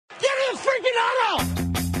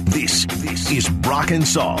This is Brock and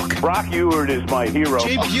Salk. Brock Ewert is my hero.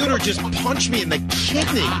 Jay Buhner just punched me in the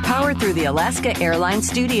kidney. Powered through the Alaska Airlines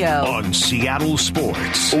studio. On Seattle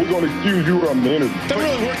Sports. We're going to accuse you of management. Doesn't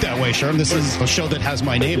really work that way, Sherm. This is a show that has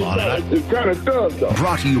my name on it. It kind of does, though.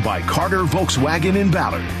 Brought to you by Carter Volkswagen in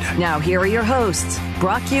Ballard. Now here are your hosts,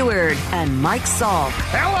 Brock Ewert and Mike Salk.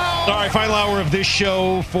 All right, final hour of this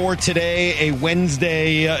show for today, a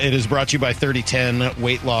Wednesday. It is brought to you by 3010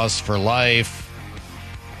 Weight Loss for Life.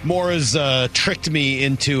 Maura's tricked me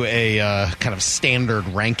into a kind of standard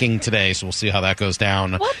ranking today, so we'll see how that goes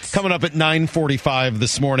down. What? Coming up at 9:45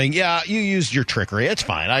 this morning. Yeah, you used your trickery. It's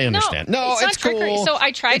fine. I understand. No, it's not trickery. cool. So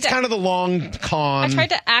I tried it's to- kind of the long con. I tried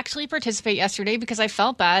to actually participate yesterday because I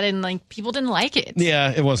felt bad and like people didn't like it.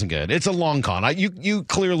 Yeah, it wasn't good. It's a long con. You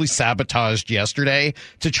clearly sabotaged yesterday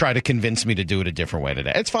to try to convince me to do it a different way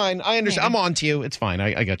today. It's fine. I understand. I'm on to you. It's fine.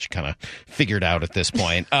 I got you kind of figured out at this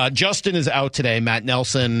point. Justin is out today. Matt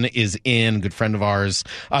Nelson is in, a good friend of ours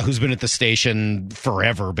who's been at the station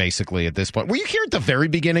forever, basically, at this point. Were you here at the very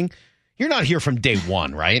beginning? You're not here from day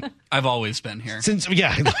one, right? I've always been here.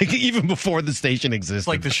 Like even before the station existed. It's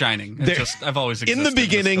like The Shining. I've always existed in the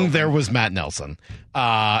beginning, there was Matt Nelson.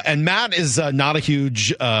 And Matt is not a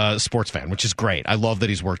huge sports fan, which is great. I love that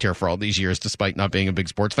he's worked here for all these years, despite not being a big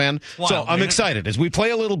sports fan. Wow, so I'm excited. As we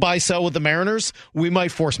play a little buy-sell with the Mariners, we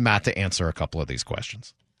might force Matt to answer a couple of these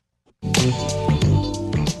questions.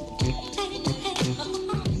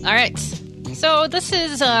 All right. So this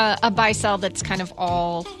is a buy-sell that's kind of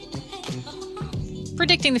all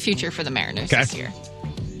predicting the future for the Mariners this year.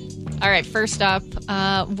 All right, first up,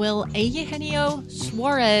 will Eugenio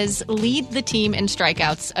Suarez lead the team in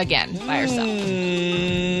strikeouts again by or sell?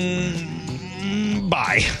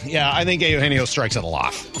 Buy. Yeah, I think Eugenio strikes out a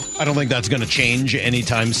lot. I don't think that's going to change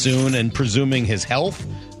anytime soon, and presuming his health,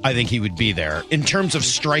 I think he would be there. In terms of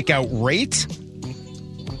strikeout rate,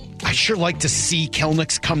 I sure like to see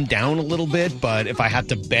Kelenics come down a little bit, but if I had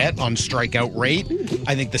to bet on strikeout rate,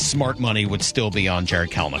 I think the smart money would still be on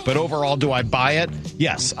Jared Kelenic. But overall, do I buy it?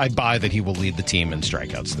 Yes, I buy that he will lead the team in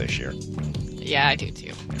strikeouts this year. Yeah, I do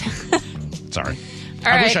too. Sorry.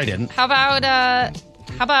 All right. Wish I didn't. How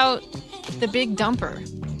about the big dumper,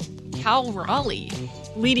 Cal Raleigh,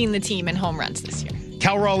 leading the team in home runs this year?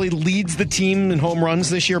 Cal Raleigh leads the team in home runs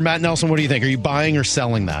this year. Matt Nelson, what do you think? Are you buying or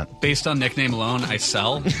selling that? Based on nickname alone, I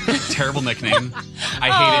sell. Terrible nickname. I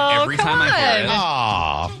hate it every time I hear it.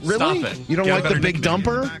 Aw, really? Stop it. You don't Get a like the better big nickname.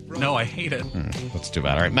 dumper? No, I hate it. That's too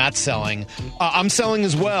bad. All right, Matt's selling. I'm selling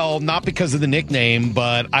as well, not because of the nickname,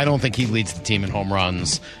 but I don't think he leads the team in home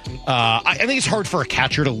runs. I think it's hard for a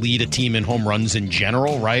catcher to lead a team in home runs in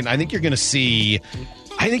general, right? I think you're going to see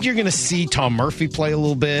Tom Murphy play a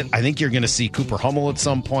little bit. I think you're going to see Cooper Hummel at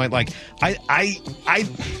some point. Like,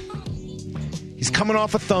 he's coming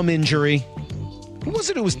off a thumb injury. Who was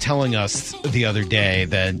it who was telling us the other day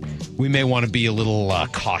that we may want to be a little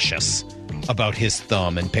cautious about his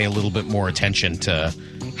thumb and pay a little bit more attention to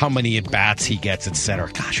how many at-bats he gets, et cetera?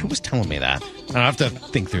 Gosh, who was telling me that? I have to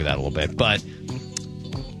think through that a little bit. But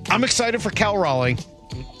I'm excited for Cal Raleigh.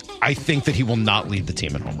 I think that he will not lead the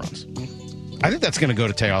team in home runs. I think that's going to go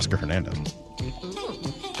to Teoscar Hernandez.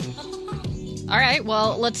 All right,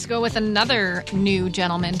 well, let's go with another new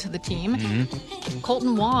gentleman to the team. Mm-hmm.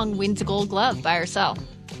 Colton Wong wins a Gold Glove, buy or sell?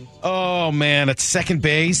 Oh, man, at second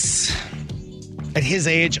base, at his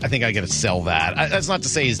age, I think I got to sell that. That's not to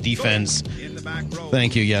say his defense.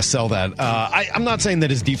 Thank you. Yes, sell that. I'm not saying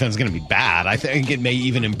that his defense is going to be bad. I think it may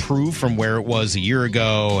even improve from where it was a year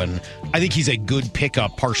ago, and I think he's a good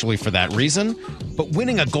pickup partially for that reason. But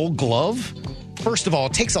winning a Gold Glove, first of all,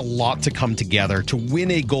 it takes a lot to come together. To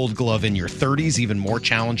win a Gold Glove in your 30s, even more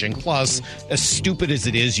challenging. Plus, as stupid as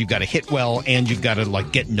it is, you've got to hit well and you've got to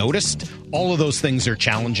get noticed. All of those things are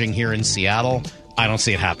challenging here in Seattle. I don't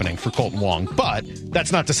see it happening for Colton Wong, but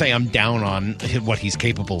that's not to say I'm down on what he's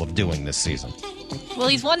capable of doing this season. Well,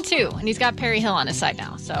 he's won 2, and he's got Perry Hill on his side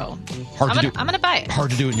now, so I'm going to buy it.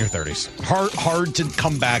 Hard to do it in your 30s. Hard to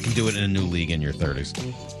come back and do it in a new league in your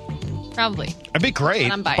 30s. Probably. That'd be great.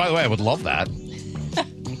 But I'm buying. By the way, I would love that.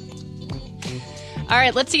 All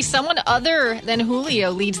right, let's see. Someone other than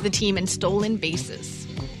Julio leads the team in stolen bases.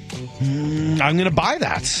 I'm going to buy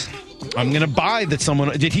that. I'm going to buy that someone...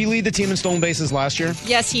 Did he lead the team in stolen bases last year?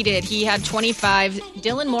 Yes, he did. He had 25.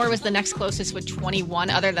 Dylan Moore was the next closest with 21.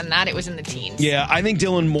 Other than that, it was in the teens. Yeah, I think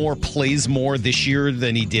Dylan Moore plays more this year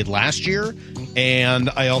than he did last year. And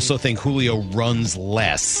I also think Julio runs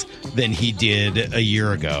less than he did a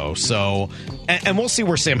year ago. So, and we'll see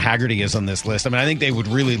where Sam Haggerty is on this list. I mean, I think they would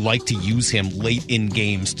really like to use him late in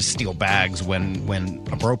games to steal bags when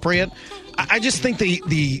appropriate. I just think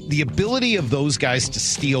the ability of those guys to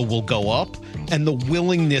steal will go up, and the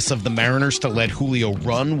willingness of the Mariners to let Julio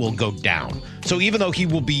run will go down. So even though he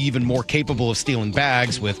will be even more capable of stealing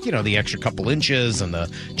bags with, the extra couple inches and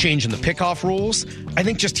the change in the pickoff rules, I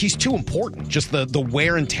think just he's too important. Just the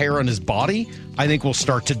wear and tear on his body, I think will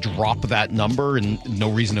start to drop that number, and no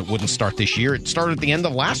reason it wouldn't start this year. It started at the end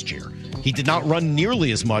of last year. He did not run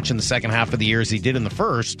nearly as much in the second half of the year as he did in the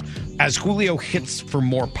first. As Julio hits for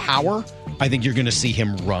more power, I think you're going to see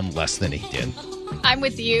him run less than he did. I'm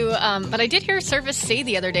with you, but I did hear Service say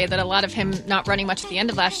the other day that a lot of him not running much at the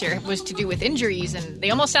end of last year was to do with injuries, and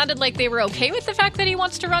they almost sounded like they were okay with the fact that he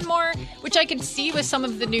wants to run more, which I could see with some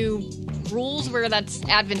of the new rules where that's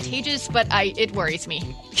advantageous, but it worries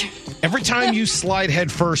me. Every time you slide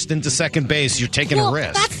head first into second base, you're taking a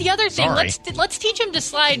risk. That's the other thing. Sorry. Let's teach him to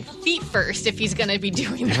slide feet first if he's going to be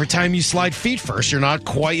doing that. Every time you slide feet first, you're not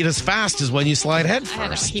quite as fast as when you slide head I don't know.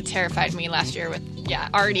 first. He terrified me last year with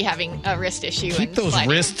already having a wrist issue. Keep and those sliding.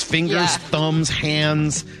 wrists, fingers, thumbs,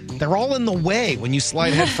 hands. They're all in the way when you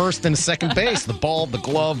slide head first into second base. The ball, the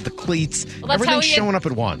glove, the cleats, Well, that's how everything's he showing up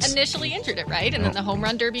at once. Initially injured it, right? And then the home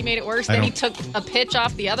run derby made it worse. I Then he don't- took a pitch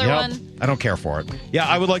off the other Yep. one. I don't care for it. Yeah,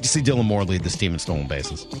 I would like to see Dylan Moore lead this team in stolen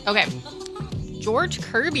bases. Okay. George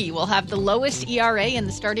Kirby will have the lowest ERA in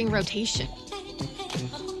the starting rotation.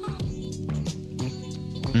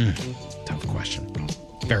 Tough question.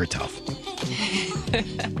 Very tough.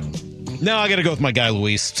 No, I got to go with my guy,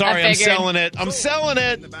 Luis. Sorry, I'm figured. selling it. I'm selling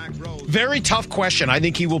it. Very tough question. I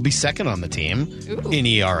think he will be second on the team in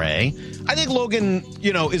ERA. I think Logan,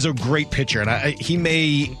 is a great pitcher, and he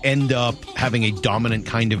may end up having a dominant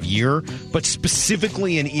kind of year, but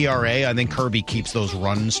specifically in ERA, I think Kirby keeps those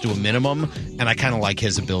runs to a minimum, and I kind of like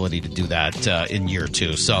his ability to do that in year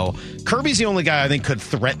two. So Kirby's the only guy I think could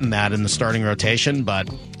threaten that in the starting rotation, but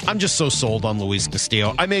I'm just so sold on Luis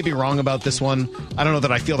Castillo. I may be wrong about this one. I don't know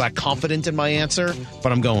that I feel that confident in my answer,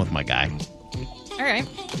 but I'm going with my guy. All right.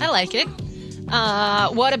 I like it.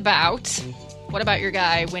 What about your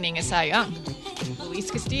guy winning a Cy Young? Luis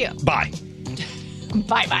Castillo. Bye.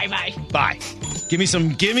 Bye. Give me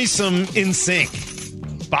some in sync.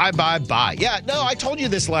 Bye. Yeah, no, I told you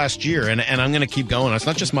this last year, and I'm going to keep going. It's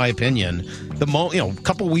not just my opinion. A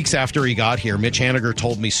couple weeks after he got here, Mitch Haniger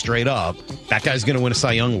told me straight up that guy's going to win a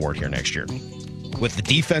Cy Young Award here next year. With the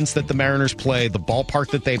defense that the Mariners play, the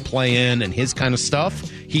ballpark that they play in, and his kind of stuff,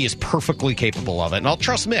 he is perfectly capable of it. And I'll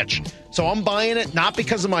trust Mitch. So I'm buying it, not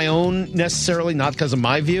because of my own necessarily, not because of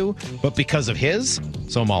my view, but because of his.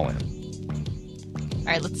 So I'm all in. All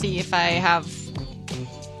right, let's see if I have Is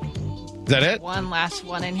that it? one last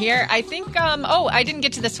one in here. I think, I didn't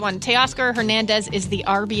get to this one. Teoscar Hernandez is the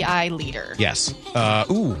RBI leader. Yes.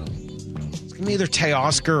 It's going to be either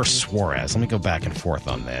Teoscar or Suarez. Let me go back and forth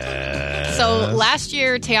on this. So last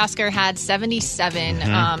year, Teoscar had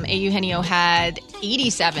 77. Eugenio had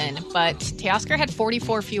 87, but Teoscar had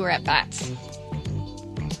 44 fewer at-bats.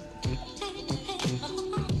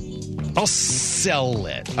 I'll sell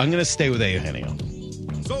it. I'm going to stay with Eugenio.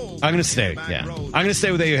 I'm going to stay. Yeah. I'm going to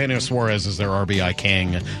stay with Eugenio Suarez as their RBI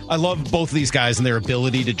king. I love both of these guys and their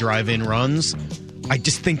ability to drive in runs. I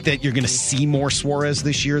just think that you're going to see more Suarez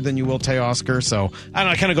this year than you will Teoscar. So, I don't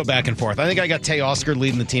know. I kind of go back and forth. I think I got Teoscar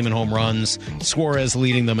leading the team in home runs, Suarez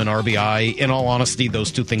leading them in RBI. In all honesty,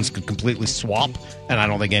 those two things could completely swap, and I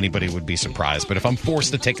don't think anybody would be surprised. But if I'm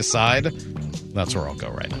forced to take a side, that's where I'll go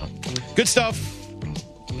right now. Good stuff.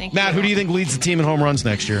 Thank Matt, you. who do you think leads the team in home runs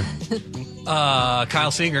next year?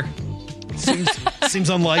 Kyle Seager. Seems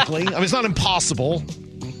unlikely. I mean, it's not impossible.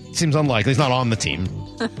 Seems unlikely. He's not on the team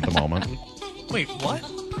at the moment. Wait, what?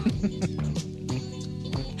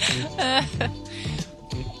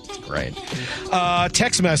 Great.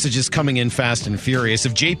 Text messages coming in fast and furious.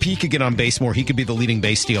 If JP could get on base more, he could be the leading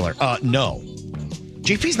base stealer. No.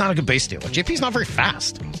 JP's not a good base stealer. JP's not very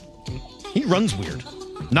fast. He runs weird.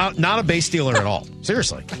 Not a base stealer at all.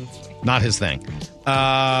 Seriously. Not his thing.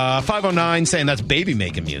 509 saying that's baby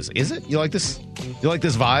making music. Is it? You like this? You like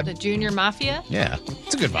this vibe? The Junior Mafia? Yeah.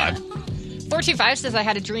 It's a good vibe. 425 says, I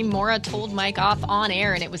had a dream Mora told Mike off on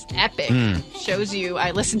air, and it was epic. Shows you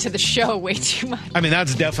I listened to the show way too much. I mean,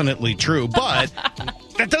 that's definitely true, but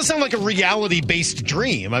that does sound like a reality-based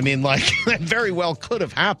dream. I mean, like, that very well could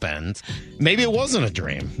have happened. Maybe it wasn't a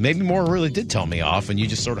dream. Maybe Mora really did tell me off, and you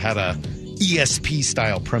just sort of had a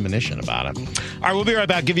ESP-style premonition about it. All right, we'll be right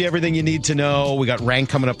back. Give you everything you need to know. We got Rank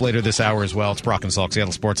coming up later this hour as well. It's Brock and Salk,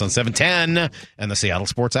 Seattle Sports on 710 and the Seattle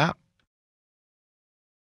Sports app.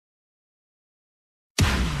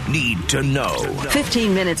 Need to know.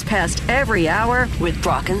 15 minutes past every hour with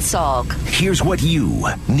Brock and Salk. Here's what you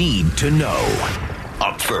need to know.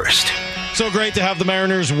 Up first. So great to have the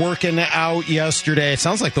Mariners working out yesterday. It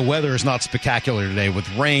sounds like the weather is not spectacular today with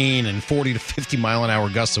rain and 40 to 50 mile an hour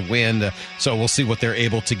gusts of wind. So we'll see what they're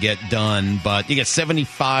able to get done. But you get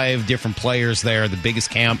 75 different players there, the biggest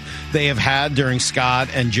camp they have had during Scott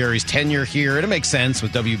and Jerry's tenure here. And it makes sense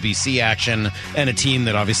with WBC action and a team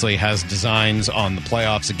that obviously has designs on the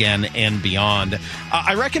playoffs again and beyond.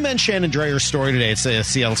 I recommend Shannon Dreyer's story today. It's at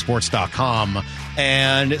seattlesports.com.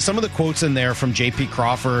 And some of the quotes in there from J.P.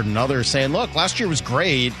 Crawford and others saying, look, last year was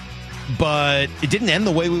great, but it didn't end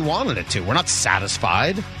the way we wanted it to. We're not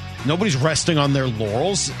satisfied. Nobody's resting on their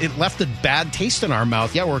laurels. It left a bad taste in our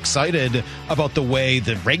mouth. Yeah, we're excited about the way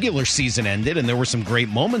the regular season ended, and there were some great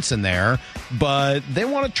moments in there, but they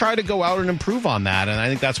want to try to go out and improve on that, and I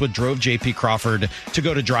think that's what drove J.P. Crawford to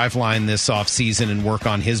go to Driveline this offseason and work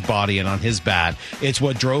on his body and on his bat. It's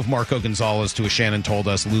what drove Marco Gonzalez to, as Shannon told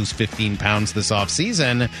us, lose 15 pounds this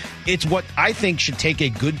offseason. It's what I think should take a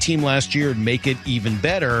good team last year and make it even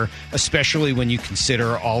better, especially when you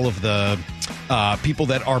consider all of the people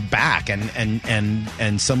that are back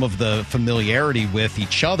and some of the familiarity with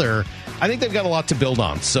each other. I think they've got a lot to build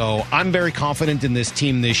on. So I'm very confident in this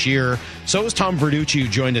team this year. So is Tom Verducci, who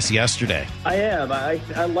joined us yesterday. I am. I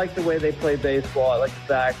like the way they play baseball. I like the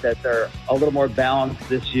fact that they're a little more balanced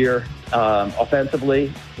this year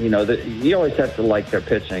offensively. You know, you always have to like their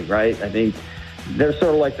pitching, right? I think they're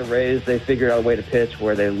sort of like the Rays. They figured out a way to pitch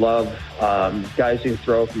where they love guys who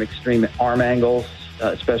throw from extreme arm angles,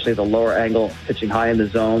 especially the lower angle, pitching high in the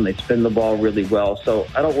zone. They spin the ball really well. So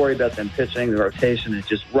I don't worry about them pitching. The rotation is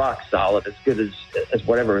just rock solid, as good as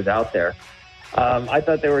whatever is out there. I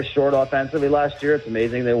thought they were short offensively last year. It's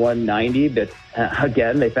amazing they won 90, but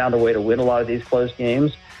again, they found a way to win a lot of these close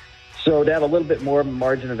games. So to have a little bit more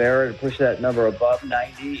margin of error to push that number above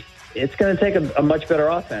 90, it's going to take a much better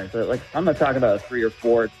offense. Like, I'm not talking about a 3 or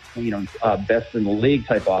 4, best in the league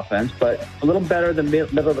type offense, but a little better than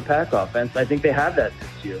middle of the pack offense. I think they have that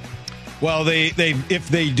this year. Well, if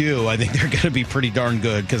they do, I think they're going to be pretty darn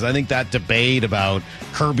good, because I think that debate about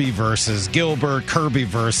Kirby versus Gilbert, Kirby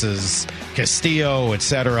versus Castillo,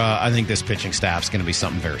 etc., I think this pitching staff's going to be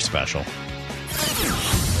something very special.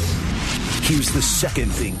 Here's the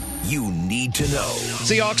second thing you need to know.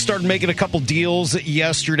 Seahawks started making a couple deals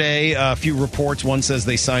yesterday. A few reports. One says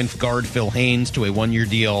they signed guard Phil Haynes to a one-year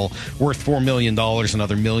deal worth $4 million,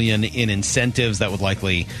 another $1 million in incentives. That would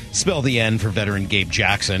likely spell the end for veteran Gabe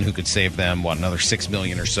Jackson, who could save them, another $6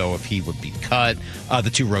 million or so if he would be cut. The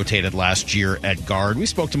two rotated last year at guard. We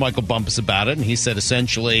spoke to Michael Bumpus about it, and he said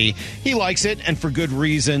essentially he likes it, and for good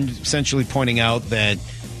reason, essentially pointing out that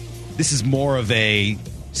this is more of a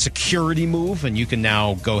security move, and you can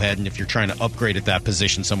now go ahead and if you're trying to upgrade at that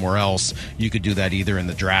position somewhere else, you could do that either in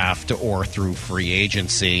the draft or through free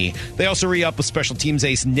agency. They also re-up with special teams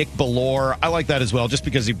ace Nick Bellore. I like that as well, just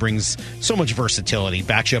because he brings so much versatility,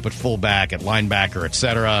 backs you up at fullback, at linebacker,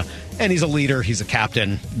 etc. And he's a leader, he's a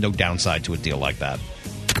captain. No downside to a deal like that.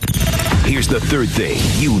 Here's the third thing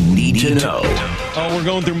you need to know. We're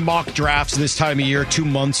going through mock drafts this time of year, 2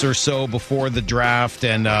 months or so before the draft.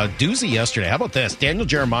 And doozy yesterday. How about this? Daniel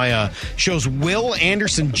Jeremiah shows Will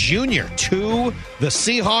Anderson Jr. to the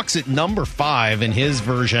Seahawks at number 5. In his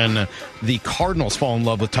version, the Cardinals fall in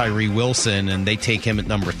love with Tyree Wilson, and they take him at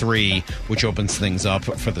number 3, which opens things up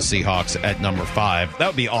for the Seahawks at number 5. That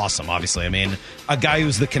would be awesome, obviously. I mean, a guy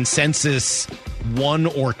who's the consensus 1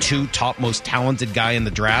 or 2 top most talented guy in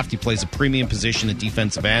the draft. He plays a premium position at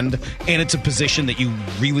defensive end, and it's a position that you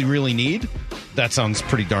really, really need. That sounds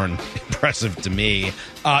pretty darn impressive to me.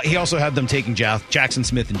 He also had them taking Jackson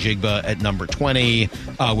Smith and Jigba at number 20,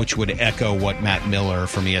 which would echo what Matt Miller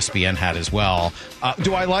from ESPN had as well.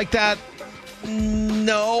 Do I like that?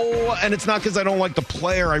 No, and it's not because I don't like the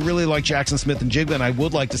player. I really like Jackson Smith and Jigba, and I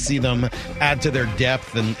would like to see them add to their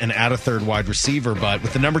depth and add a third wide receiver. But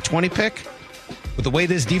with the number 20 pick, with the way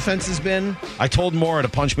this defense has been, I told Maura to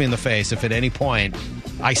punch me in the face if at any point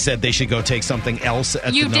I said they should go take something else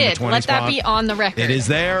at the number 20 spot. Let that be on the record. It is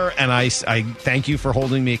there, and I thank you for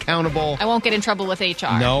holding me accountable. I won't get in trouble with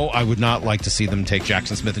HR. No, I would not like to see them take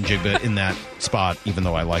Jackson Smith and Jigba in that spot, even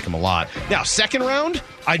though I like him a lot. Now, second round,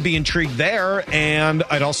 I'd be intrigued there, and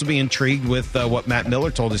I'd also be intrigued with what Matt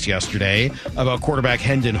Miller told us yesterday about quarterback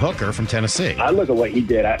Hendon Hooker from Tennessee. I look at what he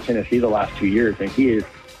did at Tennessee the last 2 years, and he is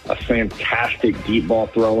a fantastic deep ball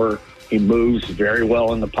thrower. He moves very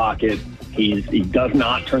well in the pocket. He does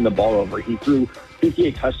not turn the ball over. He threw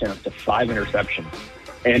 58 touchdowns to 5 interceptions.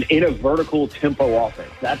 And in a vertical tempo offense,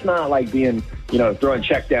 that's not like being, throwing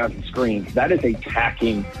checkdowns and screens. That is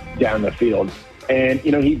attacking down the field. And,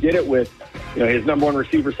 he did it with, his number 1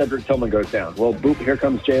 receiver, Cedric Tillman, goes down. Well, boop, here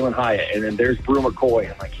comes Jalen Hyatt. And then there's Brew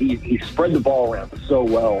McCoy. And he spread the ball around so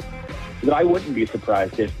well. that I wouldn't be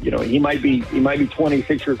surprised if, he might be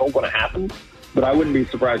 26 years old when it happens, but I wouldn't be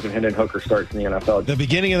surprised if Hendon Hooker starts in the NFL. The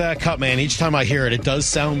beginning of that cut, man, each time I hear it, it does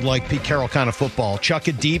sound like Pete Carroll kind of football. Chuck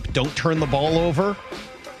it deep, don't turn the ball over,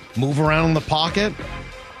 move around in the pocket.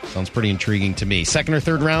 Sounds pretty intriguing to me. Second or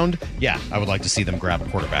third round, yeah, I would like to see them grab a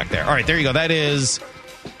quarterback there. All right, there you go. That is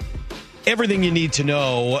everything you need to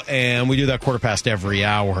know, and we do that quarter past every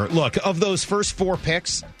hour. Look, of those first 4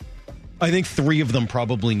 picks, I think 3 of them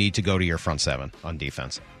probably need to go to your front 7 on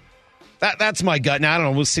defense. That's my gut. Now, I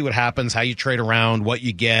don't know. We'll see what happens, how you trade around, what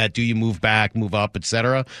you get. Do you move back, move up,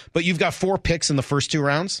 etc.? But you've got 4 picks in the first 2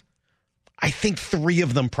 rounds. I think 3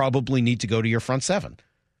 of them probably need to go to your front 7.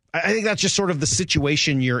 I think that's just sort of the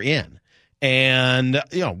situation you're in. And,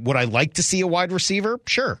 would I like to see a wide receiver?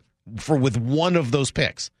 Sure. With one of those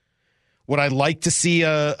picks. Would I like to see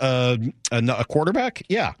a quarterback?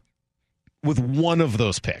 Yeah. With one of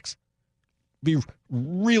those picks. Be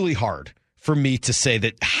really hard for me to say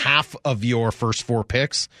that half of your first 4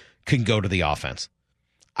 picks can go to the offense.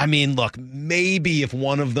 I mean, look, maybe if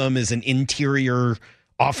one of them is an interior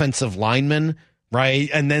offensive lineman, right?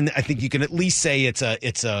 And then I think you can at least say it's a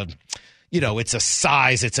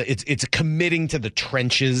size, it's a committing to the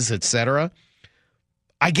trenches, etc.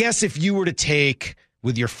 I guess if you were to take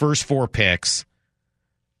with your first 4 picks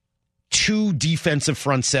 2 defensive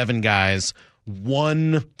front 7 guys,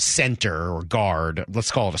 1 center or guard,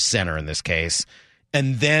 let's call it a center in this case,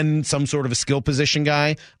 and then some sort of a skill position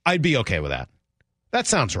guy, I'd be okay with that. That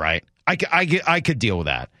sounds right. I could deal with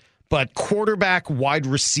that. But quarterback, wide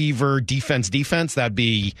receiver, defense, that'd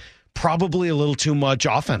be probably a little too much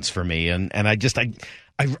offense for me. And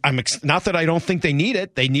I'm not that I don't think they need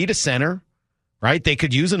it. They need a center, right? They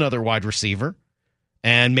could use another wide receiver.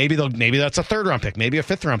 And maybe that's a 3rd round pick, maybe a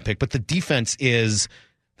 5th round pick. But the defense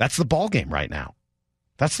that's the ball game right now.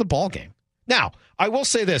 That's the ball game. Now, I will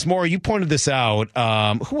say this, Maura, you pointed this out.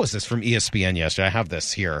 Who was this from ESPN yesterday? I have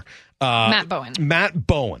this here. Matt Bowen. Matt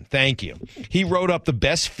Bowen, thank you. He wrote up the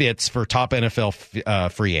best fits for top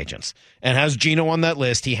NFL free agents and has Geno on that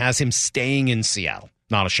list. He has him staying in Seattle.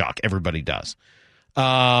 Not a shock. Everybody does.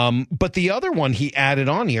 But the other one he added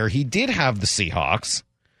on here, he did have the Seahawks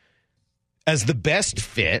as the best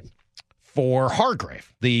fit for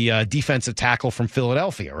Hargrave, the defensive tackle from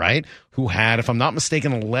Philadelphia, right? Who had, if I'm not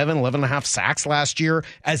mistaken, 11 and a half sacks last year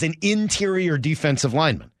as an interior defensive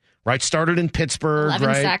lineman, right? Started in Pittsburgh, 11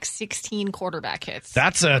 right? sacks, 16 quarterback hits.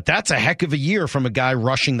 That's a heck of a year from a guy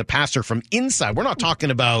rushing the passer from inside. We're not talking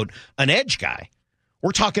about an edge guy.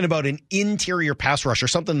 We're talking about an interior pass rusher,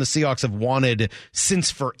 something the Seahawks have wanted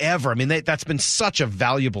since forever. I mean, that's been such a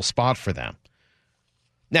valuable spot for them.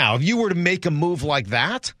 Now, if you were to make a move like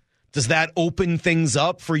that, does that open things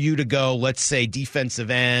up for you to go, let's say, defensive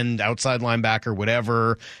end, outside linebacker,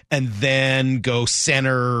 whatever, and then go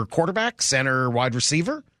center quarterback, center wide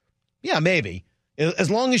receiver? Yeah, maybe. As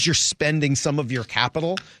long as you're spending some of your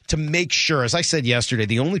capital to make sure, as I said yesterday,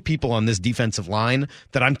 the only people on this defensive line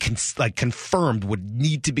that I'm confirmed would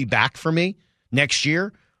need to be back for me next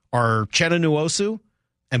year are Uchenna Nwosu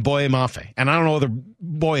and Boye Mafe. And I don't know whether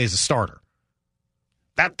Boye is a starter.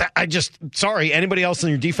 Sorry, anybody else in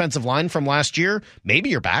your defensive line from last year, maybe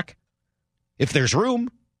you're back if there's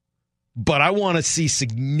room. But I want to see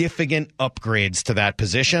significant upgrades to that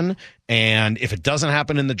position. And if it doesn't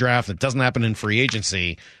happen in the draft, it doesn't happen in free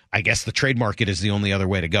agency, I guess the trade market is the only other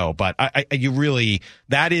way to go. But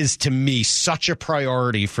that is to me such a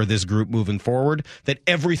priority for this group moving forward that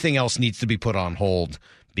everything else needs to be put on hold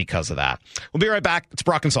because of that. We'll be right back. It's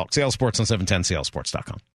Brock and Salk, Seattle Sports on 710,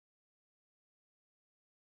 seattlesports.com.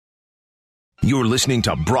 You're listening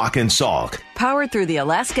to Brock and Salk Powered through the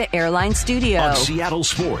Alaska Airlines Studio. on Seattle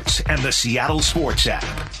Sports and the Seattle Sports app.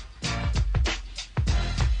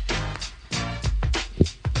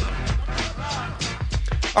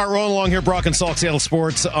 All right, rolling along here, Brock and Salk, Seattle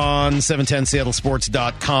Sports on 710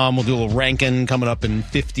 seattlesports.com. We'll do a little ranking coming up in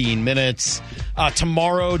 15 minutes.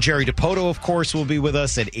 Tomorrow, Jerry DiPoto, of course, will be with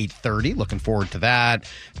us at 8:30. Looking forward to that.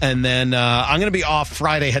 And then I'm going to be off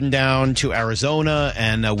Friday, heading down to Arizona,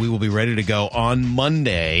 and we will be ready to go on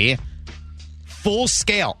Monday. Full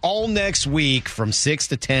scale, all next week from 6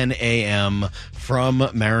 to 10 a.m. from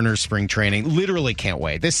Mariners spring training. Literally can't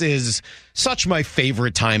wait. This is such my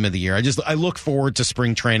favorite time of the year. I look forward to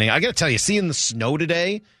spring training. I got to tell you, seeing the snow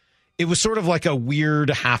today, it was sort of like a weird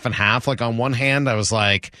half and half. Like on one hand, I was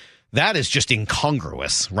like, that is just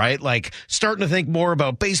incongruous, right? Like starting to think more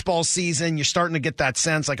about baseball season. You're starting to get that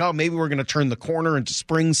sense like, oh, maybe we're going to turn the corner into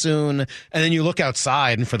spring soon. And then you look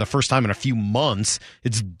outside and for the first time in a few months,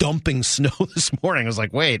 it's dumping snow this morning. I was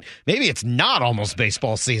like, wait, maybe it's not almost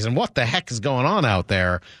baseball season. What the heck is going on out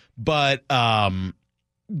there? But,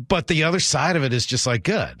 But the other side of it is just like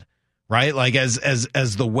good, right? Like as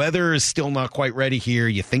the weather is still not quite ready here,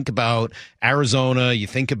 you think about Arizona, you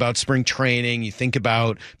think about spring training, you think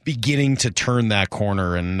about beginning to turn that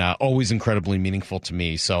corner, and always incredibly meaningful to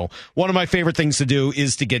me. So one of my favorite things to do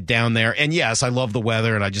is to get down there. And yes, I love the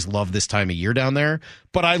weather and I just love this time of year down there,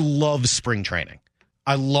 but I love spring training.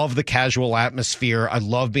 I love the casual atmosphere. I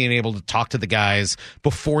love being able to talk to the guys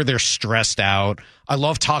before they're stressed out. I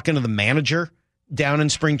love talking to the manager down in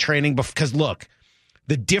spring training because, look,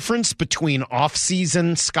 the difference between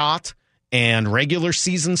off-season Scott and regular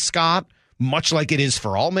season Scott, much like it is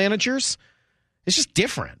for all managers, is just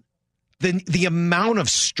different. The amount of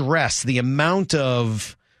stress, the amount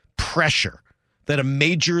of pressure that a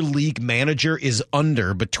major league manager is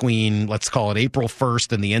under between, let's call it April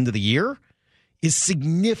 1st and the end of the year, is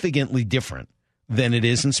significantly different than it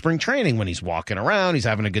is in spring training when he's walking around, he's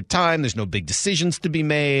having a good time, there's no big decisions to be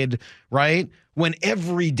made, right? When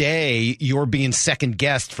every day you're being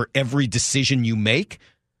second-guessed for every decision you make,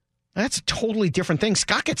 that's a totally different thing.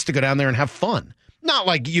 Scott gets to go down there and have fun. Not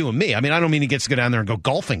like you and me. I mean, I don't mean he gets to go down there and go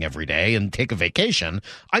golfing every day and take a vacation.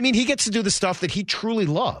 I mean, he gets to do the stuff that he truly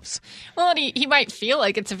loves. Well, and he might feel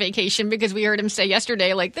like it's a vacation because we heard him say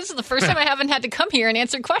yesterday, like, this is the first time I haven't had to come here and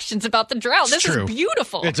answer questions about the drought. This is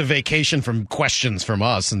beautiful. It's a vacation from questions from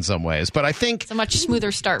us in some ways. But I think it's a much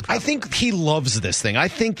smoother start, probably. I think he loves this thing. I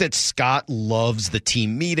think that Scott loves the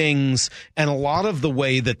team meetings, and a lot of the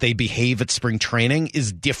way that they behave at spring training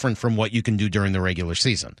is different from what you can do during the regular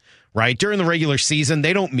season. Right? During the regular season,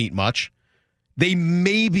 they don't meet much. They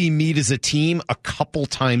maybe meet as a team a couple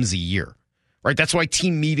times a year. Right? That's why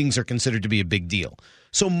team meetings are considered to be a big deal.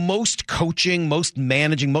 So most coaching, most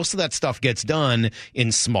managing, most of that stuff gets done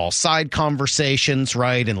in small side conversations,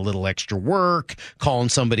 right? And a little extra work, calling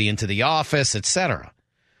somebody into the office, etc.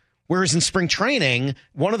 Whereas in spring training,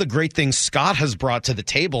 one of the great things Scott has brought to the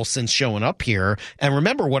table since showing up here, and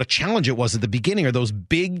remember what a challenge it was at the beginning, are those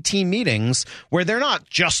big team meetings where they're not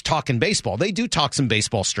just talking baseball. They do talk some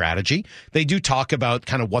baseball strategy. They do talk about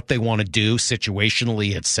kind of what they want to do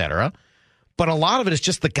situationally, etc. But a lot of it is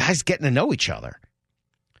just the guys getting to know each other.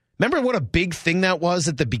 Remember what a big thing that was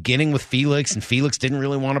at the beginning with Felix, and Felix didn't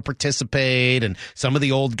really want to participate, and some of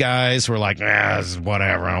the old guys were like, this is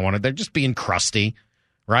whatever, I don't want to. They're just being crusty.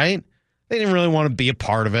 Right? They didn't really want to be a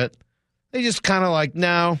part of it. They just kind of like,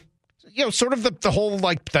 no, you know, sort of the whole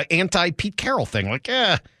like the anti-Pete Carroll thing. Like,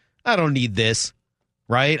 I don't need this,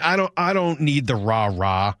 right? I don't need the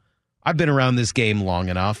rah-rah. I've been around this game long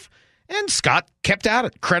enough. And Scott kept at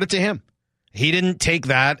it. Credit to him. He didn't take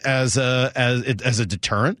that as a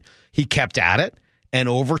deterrent. He kept at it. And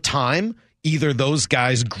over time, either those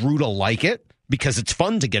guys grew to like it because it's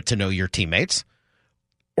fun to get to know your teammates,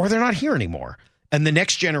 or they're not here anymore. And the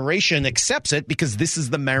next generation accepts it because this is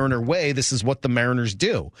the Mariner way. This is what the Mariners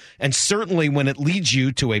do. And certainly when it leads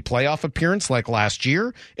you to a playoff appearance like last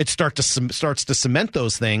year, it starts to cement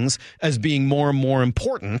those things as being more and more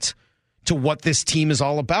important to what this team is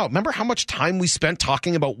all about. Remember how much time we spent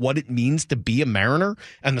talking about what it means to be a Mariner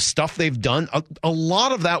and the stuff they've done? A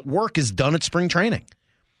lot of that work is done at spring training.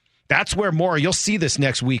 That's where more, you'll see this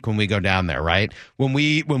next week when we go down there, right? When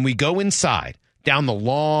we go inside, down the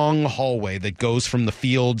long hallway that goes from the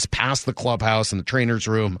fields past the clubhouse and the trainer's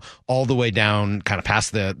room all the way down kind of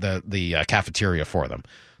past the cafeteria for them.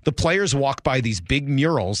 The players walk by these big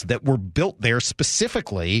murals that were built there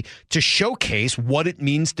specifically to showcase what it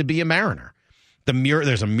means to be a Mariner.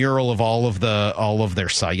 There's a mural of all of their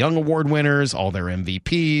Cy Young Award winners, all their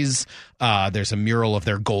MVPs. There's a mural of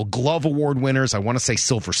their Gold Glove Award winners. I want to say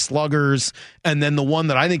Silver Sluggers. And then the one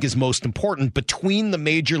that I think is most important between the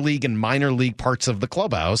major league and minor league parts of the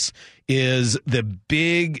clubhouse is the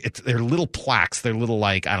they're little plaques. They're little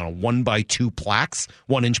 1x2 plaques,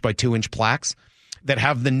 1 inch by 2 inch plaques that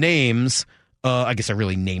have the names. I guess they're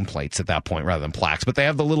really nameplates at that point rather than plaques, but they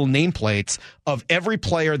have the little nameplates of every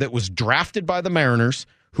player that was drafted by the Mariners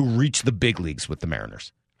who reached the big leagues with the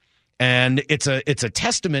Mariners. And it's a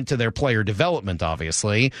testament to their player development,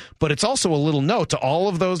 obviously, but it's also a little note to all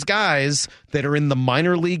of those guys that are in the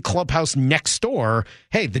minor league clubhouse next door.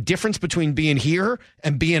 Hey, the difference between being here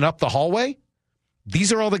and being up the hallway,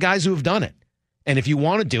 these are all the guys who have done it. And if you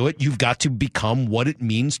want to do it, you've got to become what it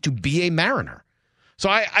means to be a Mariner. So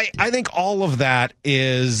I think all of that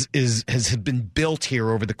has been built here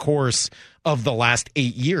over the course of the last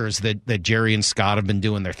 8 years that Jerry and Scott have been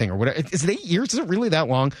doing their thing or whatever. Is it 8 years? Is it really that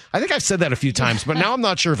long? I think I've said that a few times, but now I'm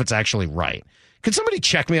not sure if it's actually right. Could somebody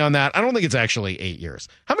check me on that? I don't think it's actually 8 years.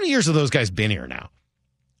 How many years have those guys been here now?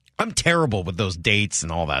 I'm terrible with those dates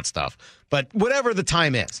and all that stuff, but whatever the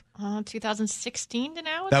time is. 2016 to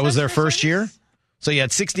now? That was their first year? So you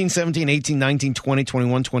had 16, 17, 18, 19, 20,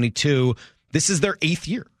 21, 22. This is their 8th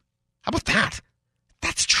year. How about that?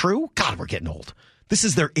 That's true? God, we're getting old. This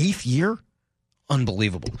is their 8th year?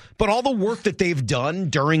 Unbelievable. But all the work that they've done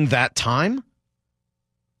during that time,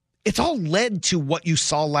 it's all led to what you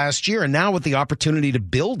saw last year. And now with the opportunity to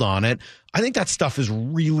build on it, I think that stuff is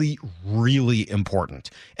really, really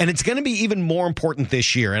important. And it's going to be even more important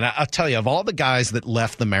this year. And I'll tell you, of all the guys that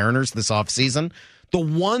left the Mariners this offseason, the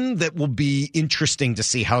one that will be interesting to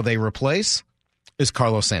see how they replace is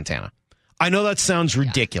Carlos Santana. I know that sounds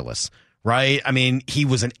ridiculous, right? I mean, he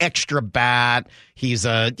was an extra bat. He's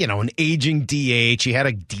an aging DH. He had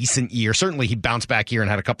a decent year. Certainly he bounced back here and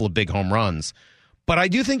had a couple of big home runs. But I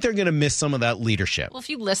do think they're going to miss some of that leadership. Well, if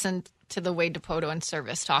you listen to the way Dipoto and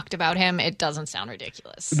Service talked about him, it doesn't sound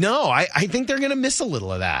ridiculous. No, I think they're going to miss a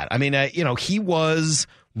little of that. I mean,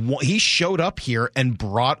 he showed up here and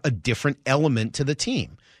brought a different element to the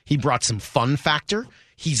team. He brought some fun factor.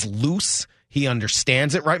 He's loose. He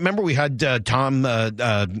understands it, right? Remember we had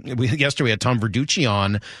yesterday we had Tom Verducci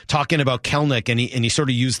on talking about Kelenic, and he sort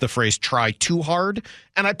of used the phrase "try too hard,"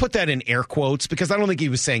 and I put that in air quotes because I don't think he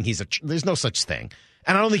was saying there's no such thing,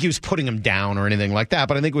 and I don't think he was putting him down or anything like that.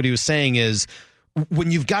 But I think what he was saying is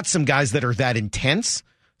when you've got some guys that are that intense,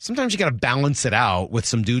 sometimes you got to balance it out with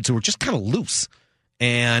some dudes who are just kind of loose.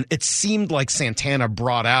 And it seemed like Santana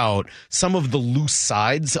brought out some of the loose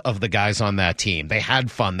sides of the guys on that team. They had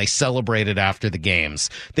fun. They celebrated after the games.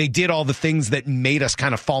 They did all the things that made us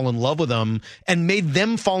kind of fall in love with them and made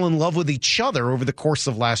them fall in love with each other over the course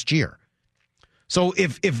of last year. So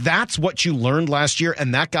if that's what you learned last year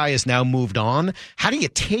and that guy has now moved on, how do you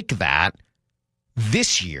take that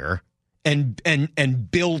this year and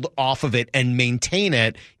build off of it and maintain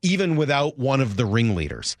it even without one of the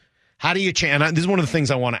ringleaders? How do you change? This is one of the things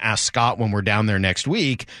I want to ask Scott when we're down there next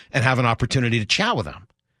week and have an opportunity to chat with him.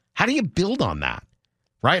 How do you build on that,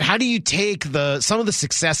 right? How do you take some of the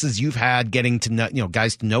successes you've had getting to know,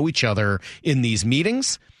 guys to know each other in these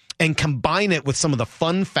meetings and combine it with some of the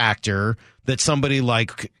fun factor that somebody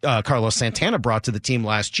like Carlos Santana brought to the team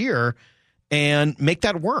last year and make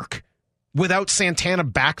that work without Santana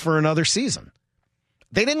back for another season?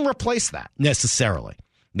 They didn't replace that necessarily.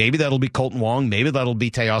 Maybe that'll be Colton Wong. Maybe that'll be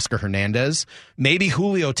Teoscar Hernandez. Maybe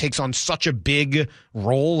Julio takes on such a big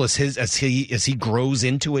role as he grows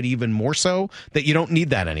into it even more so that you don't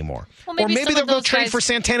need that anymore. Well, or maybe they'll go trade for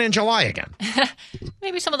Santana in July again.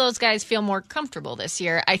 Maybe some of those guys feel more comfortable this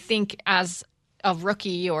year. I think as a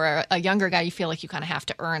rookie or a younger guy, you feel like you kind of have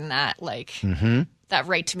to earn that, that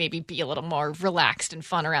right to maybe be a little more relaxed and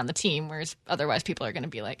fun around the team, whereas otherwise people are going to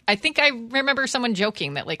be like, I think I remember someone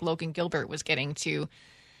joking that like Logan Gilbert was getting too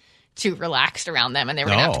relaxed around them and they were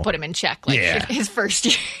going to have to put him in check his first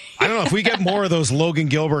year. I don't know. If we get more of those Logan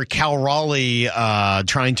Gilbert, Cal Raleigh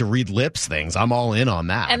trying to read lips things, I'm all in on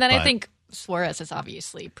that. And then I think Suarez is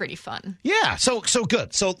obviously pretty fun. Yeah, so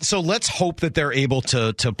good. So let's hope that they're able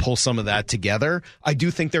to pull some of that together. I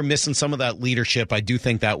do think they're missing some of that leadership. I do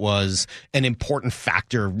think that was an important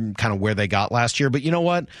factor kind of where they got last year. But you know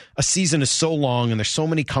what? A season is so long and there's so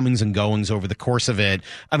many comings and goings over the course of it.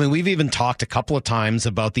 I mean, we've even talked a couple of times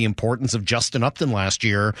about the importance of Justin Upton last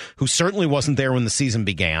year, who certainly wasn't there when the season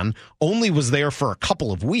began, only was there for a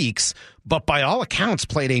couple of weeks, but by all accounts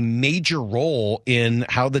played a major role in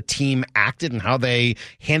how the team acted and how they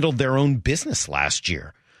handled their own business last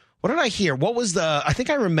year. What did I hear? I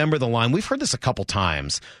think I remember the line. We've heard this a couple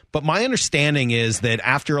times, but my understanding is that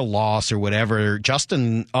after a loss or whatever,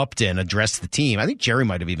 Justin Upton addressed the team. I think Jerry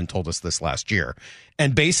might have even told us this last year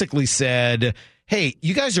and basically said, hey,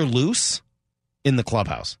 you guys are loose in the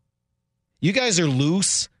clubhouse. You guys are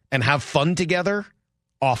loose and have fun together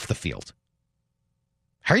off the field.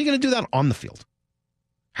 How are you going to do that on the field?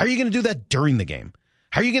 How are you going to do that during the game?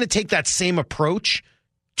 How are you going to take that same approach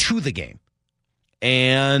to the game?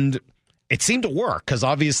 And it seemed to work because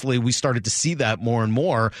obviously we started to see that more and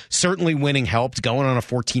more. Certainly winning helped. Going on a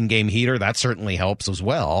 14-game heater, that certainly helps as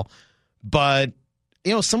well. But,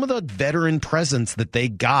 some of the veteran presence that they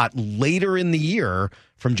got later in the year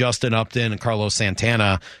from Justin Upton and Carlos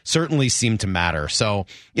Santana certainly seemed to matter. So,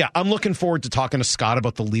 yeah, I'm looking forward to talking to Scott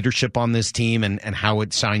about the leadership on this team and how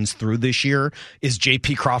it shines through this year. Is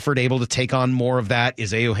J.P. Crawford able to take on more of that?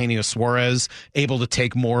 Is Eugenio Suarez able to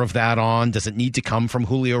take more of that on? Does it need to come from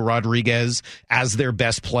Julio Rodriguez as their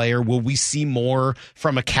best player? Will we see more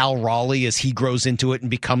from a Cal Raleigh as he grows into it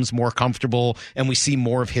and becomes more comfortable and we see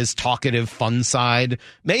more of his talkative, fun side?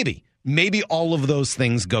 Maybe all of those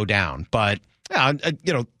things go down, but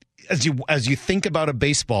as you think about a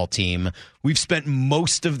baseball team, we've spent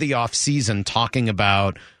most of the offseason talking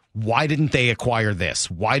about Why didn't they acquire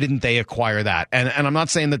this? Why didn't they acquire that? And I'm not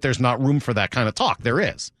saying that there's not room for that kind of talk. There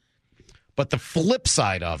is. But the flip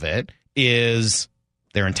side of it is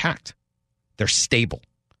they're intact. They're stable.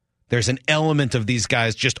 There's an element of these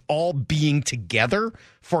guys just all being together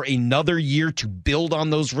for another year to build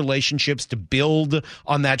on those relationships, to build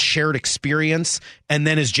on that shared experience. And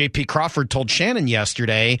then, as J.P. Crawford told Shannon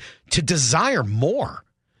yesterday, to desire more,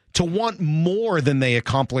 to want more than they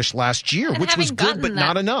accomplished last year, which was good, but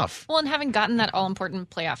not enough. Well, and having gotten that all-important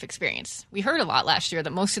playoff experience. We heard a lot last year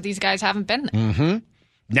that most of these guys haven't been there. Mm-hmm.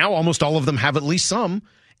 Now almost all of them have at least some.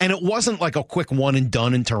 And it wasn't like a quick one and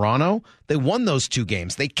done in Toronto. They won those 2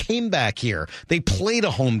 games. They came back here. They played a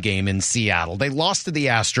home game in Seattle. They lost to the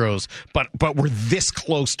Astros, but were this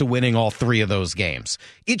close to winning all 3 of those games.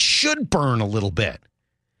 It should burn a little bit.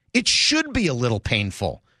 It should be a little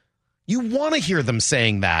painful. You want to hear them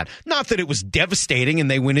saying that. Not that it was devastating and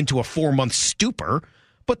they went into a 4-month stupor,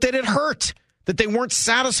 but that it hurt. That they weren't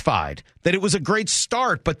satisfied, that it was a great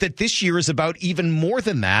start, but that this year is about even more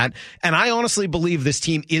than that. And I honestly believe this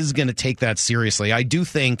team is going to take that seriously. I do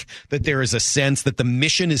think that there is a sense that the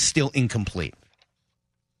mission is still incomplete.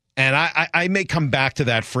 And I may come back to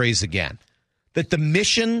that phrase again, that the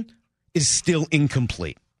mission is still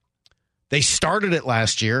incomplete. They started it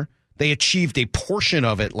last year. They achieved a portion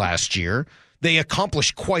of it last year. They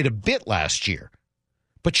accomplished quite a bit last year.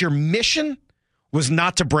 But your mission was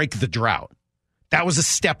not to break the drought. That was a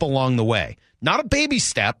step along the way. Not a baby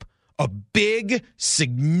step, a big,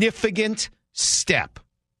 significant step.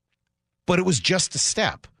 But it was just a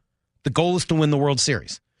step. The goal is to win the World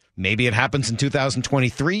Series. Maybe it happens in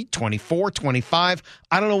 2023, 24, 25.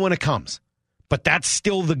 I don't know when it comes. But that's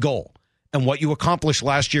still the goal. And what you accomplished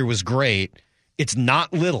last year was great. It's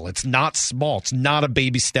not little. It's not small. It's not a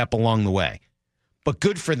baby step along the way. But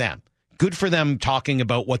good for them. Good for them talking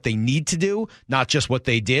about what they need to do, not just what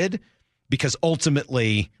they did. Because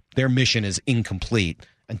ultimately, their mission is incomplete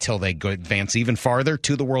until they go advance even farther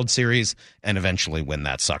to the World Series and eventually win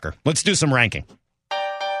that sucker. Let's do some ranking.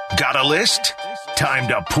 Got a list? Time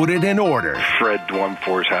to put it in order. Fred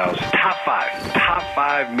Dwumfor's house. Top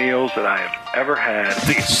 5 meals that I have ever had.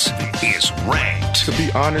 This is Ranked. To be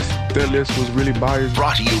honest, that list was really biased.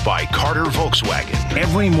 Brought to you by Carter Volkswagen.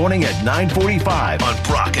 Every morning at 9:45 on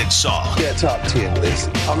Brock and Saul. Yeah, top 10 list.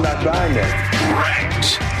 I'm not buying that.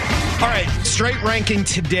 Ranked. All right, straight ranking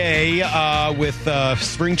today with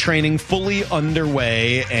spring training fully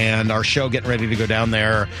underway and our show getting ready to go down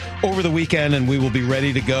there over the weekend. And we will be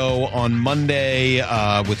ready to go on Monday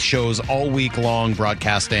with shows all week long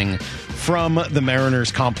broadcasting from the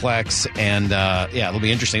Mariners complex. And yeah, it'll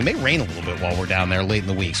be interesting. It may rain a little bit while we're down there late in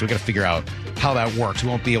the week. So we got to figure out how that works. We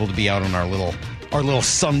won't be able to be out on our little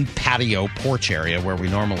sun patio porch area where we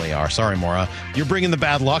normally are. Sorry, Maura. You're bringing the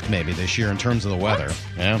bad luck maybe this year in terms of the weather. What?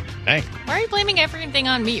 Yeah. Hey. Why are you blaming everything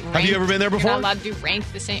on me? Have you ever been there before? You're not allowed to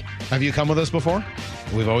rank the same. Have you come with us before?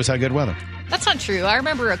 We've always had good weather. That's not true. I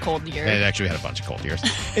remember a cold year. It actually had a bunch of cold years.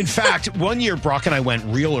 In fact, one year Brock and I went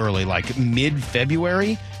real early, like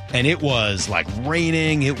mid-February, and it was like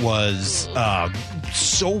raining. It was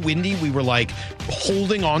so windy. We were like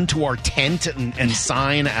holding on to our tent and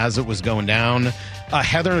sign as it was going down.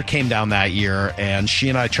 Heather came down that year, and she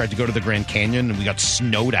and I tried to go to the Grand Canyon, and we got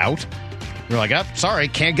snowed out. We were like, oh, sorry,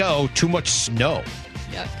 can't go. Too much snow.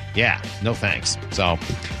 Yuck. Yeah, no thanks. So, all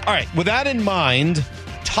right, with that in mind,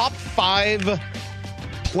 top 5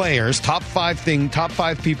 players, top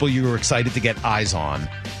 5 people you were excited to get eyes on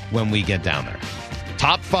when we get down there.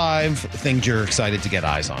 Top 5 things you're excited to get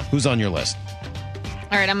eyes on. Who's on your list?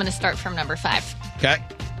 All right, I'm going to start from number 5. Okay.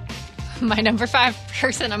 My number 5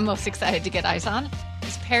 person I'm most excited to get eyes on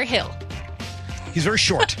is Per Hill. He's very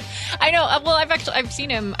short. I know. Well, I've seen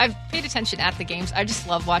him. I've paid attention at the games. I just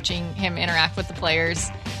love watching him interact with the players,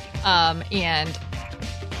 and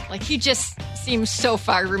like he just seems so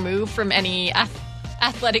far removed from any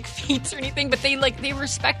athletic feats or anything. But they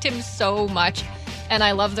respect him so much, and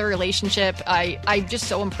I love the relationship. I'm just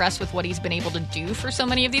so impressed with what he's been able to do for so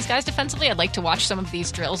many of these guys defensively. I'd like to watch some of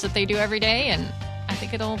these drills that they do every day, and I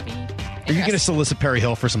think it'll be. Are you going to solicit Perry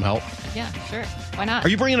Hill for some help? Yeah, sure. Why not? Are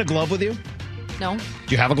you bringing a glove with you? No. Do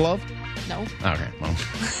you have a glove? No. Okay, well,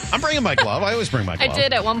 I'm bringing my glove. I always bring my glove. I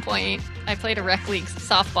did at one point. I played a rec league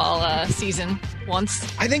softball season once.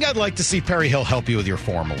 I think I'd like to see Perry Hill help you with your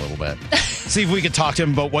form a little bit. See if we could talk to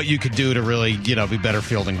him about what you could do to really, be better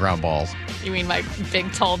fielding ground balls. You mean my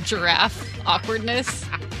big, tall giraffe awkwardness?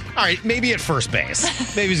 All right, maybe at first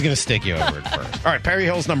base. Maybe he's going to stick you over at first. All right, Perry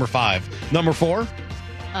Hill's number 5. Number 4?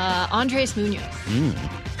 Andres Munoz.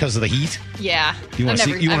 Because of the heat? Yeah. You want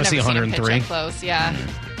to see 103? Close, yeah.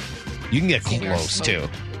 You can get close, too.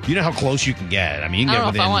 You know how close you can get. I mean, you can I get don't know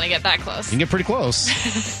within, if I want to get that close. You can get pretty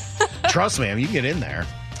close. Trust me, I mean, you can get in there.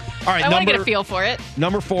 All right, I want to get a feel for it.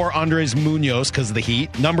 Number 4, Andres Munoz because of the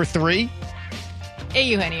heat. Number 3,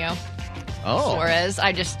 Eugenio Suarez.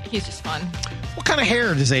 He's just fun. What kind of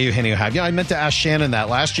hair does Eugenio have? Yeah, I meant to ask Shannon that.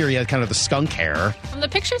 Last year he had kind of the skunk hair. From the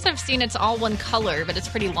pictures I've seen, it's all one color, but it's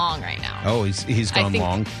pretty long right now. Oh, he's gone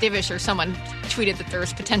long. Divish or someone tweeted that there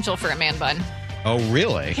was potential for a man bun. Oh,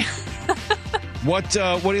 really? What do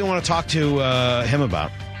you want to talk to him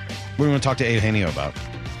about? What do you want to talk to Eugenio about?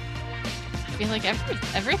 I feel like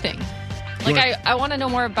everything. Like, I want to know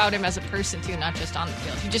more about him as a person, too, not just on the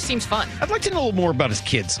field. He just seems fun. I'd like to know a little more about his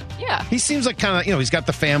kids. Yeah. He seems like kind of, he's got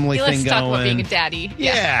the family thing going. He likes to talk about being a daddy.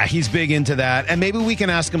 Yeah, he's big into that. And maybe we can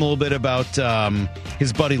ask him a little bit about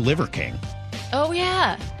his buddy Liver King. Oh,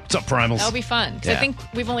 yeah. What's up, Primals? That would be fun. Yeah. I think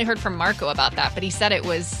we've only heard from Marco about that, but he said it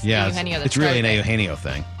was Eugenio that it's really an Eugenio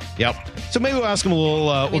thing. Yep. So maybe we'll ask him a little.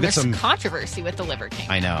 We'll get some controversy with the Liver King.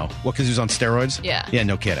 I know. What, because he was on steroids? Yeah. Yeah,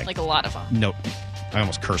 no kidding. Like a lot of them. No. I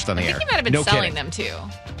almost cursed on the air. I think he might have been selling them, too.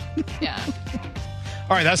 Yeah.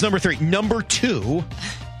 All right, that's number 3. Number 2.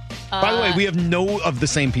 By the way, we have no of the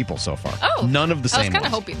same people so far. Oh. None of the same I was kind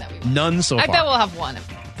of ones. hoping that we would. None so far. I bet we'll have one.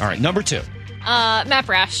 All right, number 2. Matt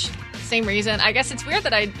Brash. Same reason. I guess it's weird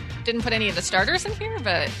that I didn't put any of the starters in here,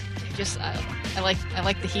 but just I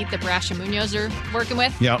like the heat that Brash and Munoz are working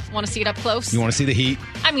with. Yep. Want to see it up close. You want to see the heat?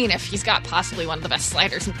 I mean, if he's got possibly one of the best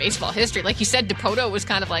sliders in baseball history. Like you said, DePoto was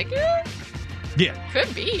kind of like, yeah,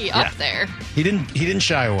 could be up there. He didn't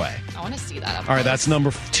shy away. I want to see that up close. All right, that's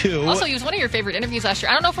number 2. Also, he was one of your favorite interviews last year.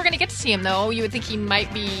 I don't know if we're going to get to see him, though. You would think he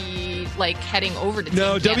might be, like, heading over to Team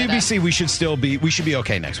Canada. WBC, we should be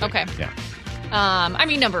okay next week. Okay. Yeah. I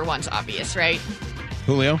mean, number 1's obvious, right?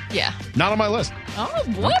 Julio? Yeah. Not on my list. Oh,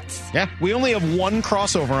 what? Yeah, we only have one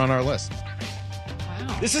crossover on our list.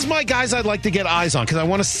 Wow. This is my guys I'd like to get eyes on because I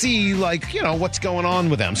want to see, what's going on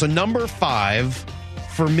with them. So number 5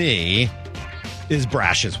 for me is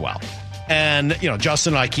Brash as well. And,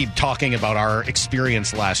 Justin and I keep talking about our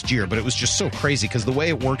experience last year, but it was just so crazy because the way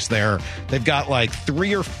it works there, they've got like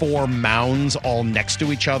 3 or 4 mounds all next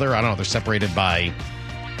to each other. I don't know, they're separated by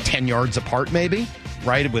 10 yards apart maybe,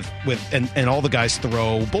 right? And all the guys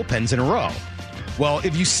throw bullpens in a row. Well,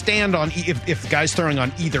 if you stand on, if guys throwing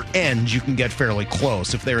on either end, you can get fairly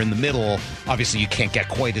close. If they're in the middle, obviously you can't get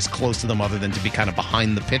quite as close to them other than to be kind of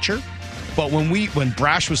behind the pitcher. But when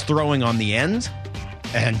Brash was throwing on the end,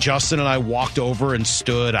 and Justin and I walked over and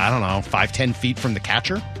stood, 5-10 feet from the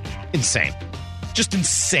catcher, insane. Just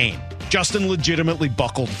insane. Justin legitimately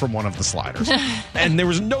buckled from one of the sliders. And there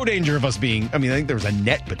was no danger of us I think there was a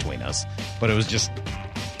net between us, but it was just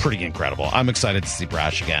pretty incredible. I'm excited to see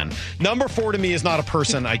Brash again. Number 4 to me is not a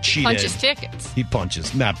person I cheated. Punches tickets. He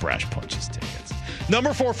punches. Matt Brash punches tickets.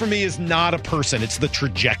 Number 4 for me is not a person. It's the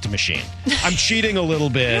Traject machine. I'm cheating a little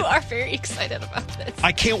bit. You are very excited about this.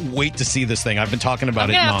 I can't wait to see this thing. I've been talking about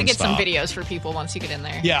it nonstop. I'm going to have to get some videos for people once you get in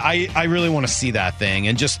there. Yeah, I really want to see that thing.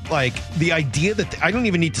 And just like the idea that I don't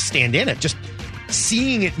even need to stand in it. Just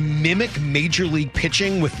seeing it mimic major league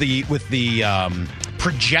pitching with the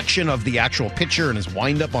projection of the actual pitcher and his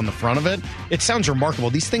windup on the front of it. It sounds remarkable.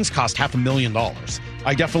 These things cost $500,000.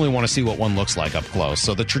 I definitely want to see what one looks like up close.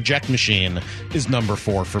 So the Traject machine is number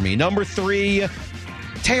 4 for me. Number 3,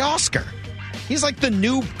 Teoscar. He's like the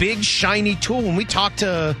new big shiny tool. When we talked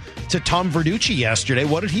to Tom Verducci yesterday,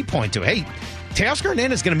 what did he point to? Hey, Teoscar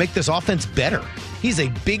Hernandez is going to make this offense better. He's a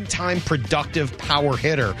big-time, productive power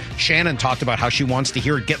hitter. Shannon talked about how she wants to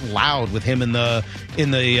hear it get loud with him in the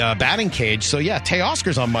batting cage. So, yeah,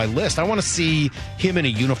 Teoscar's on my list. I want to see him in a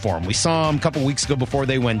uniform. We saw him a couple weeks ago before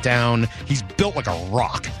they went down. He's built like a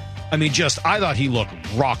rock. I mean, I thought he looked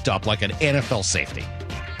rocked up like an NFL safety.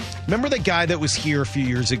 Remember the guy that was here a few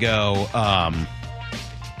years ago?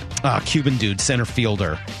 Cuban dude, center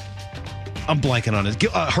fielder. I'm blanking on his.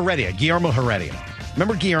 Guillermo Heredia.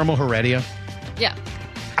 Remember Guillermo Heredia? Yeah.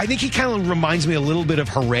 I think he kind of reminds me a little bit of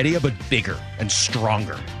Heredia, but bigger and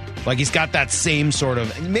stronger. Like he's got that same sort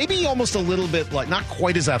of, maybe almost a little bit like, not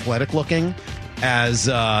quite as athletic looking as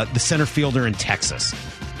the center fielder in Texas.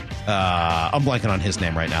 I'm blanking on his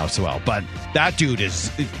name right now as well, but that dude is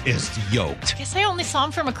yoked. I guess I only saw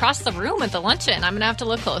him from across the room at the luncheon. I'm going to have to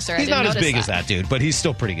look closer. He's not as big as that dude, but he's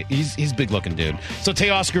still pretty good. He's big looking dude. So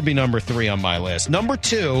Teoscar would be number 3 on my list. Number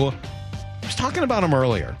 2, I was talking about him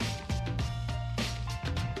earlier.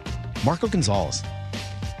 Marco Gonzalez.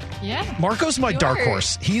 Yeah. Marco's my dark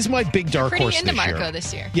horse. He's my big dark horse this year. Pretty into Marco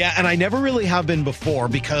this year. Yeah, and I never really have been before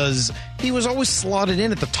because he was always slotted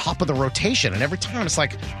in at the top of the rotation. And every time it's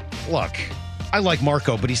like, look, I like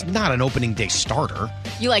Marco, but he's not an opening day starter.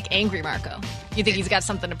 You like angry Marco. You think he's got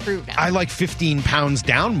something to prove now? I like 15 pounds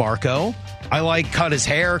down, Marco. I like cut his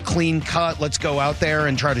hair, clean cut. Let's go out there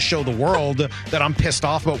and try to show the world that I'm pissed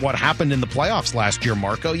off about what happened in the playoffs last year,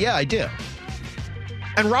 Marco. Yeah, I do.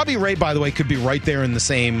 And Robbie Ray, by the way, could be right there in the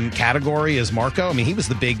same category as Marco. I mean, he was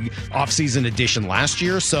the big offseason addition last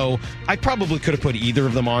year, so I probably could have put either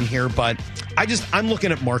of them on here, but I'm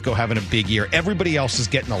looking at Marco having a big year. Everybody else is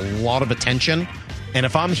getting a lot of attention, and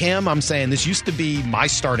if I'm him, I'm saying this used to be my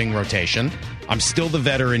starting rotation. I'm still the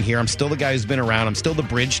veteran here. I'm still the guy who's been around. I'm still the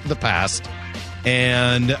bridge to the past,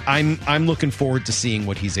 and I'm looking forward to seeing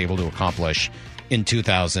what he's able to accomplish in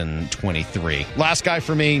 2023. Last guy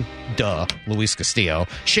for me, Luis Castillo.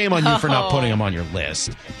 Shame on you for not putting him on your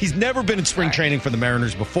list. He's never been in spring training for the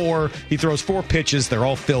Mariners before. He throws 4 pitches. They're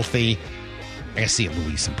all filthy. I gotta see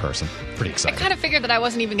Luis in person. Pretty excited. I kind of figured that I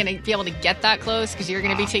wasn't even going to be able to get that close because you're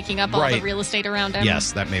going to be taking up all the real estate around him.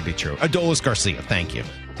 Yes, that may be true. Adolis Garcia, thank you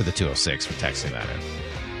to the 206 for texting that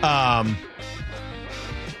in.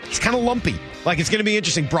 He's kind of lumpy. Like, it's going to be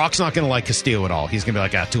interesting. Brock's not going to like Castillo at all. He's going to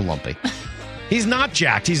be like, too lumpy. He's not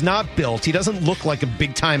jacked. He's not built. He doesn't look like a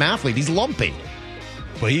big-time athlete. He's lumpy.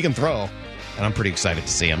 But he can throw. And I'm pretty excited to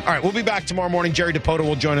see him. All right, we'll be back tomorrow morning. Jerry DePoto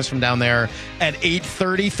will join us from down there at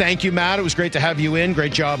 8:30. Thank you, Matt. It was great to have you in.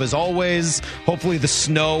 Great job as always. Hopefully the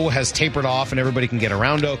snow has tapered off and everybody can get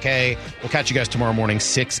around okay. We'll catch you guys tomorrow morning,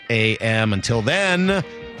 6 a.m. Until then,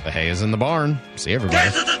 the hay is in the barn. See you, everybody.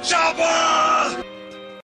 Get to the chopper!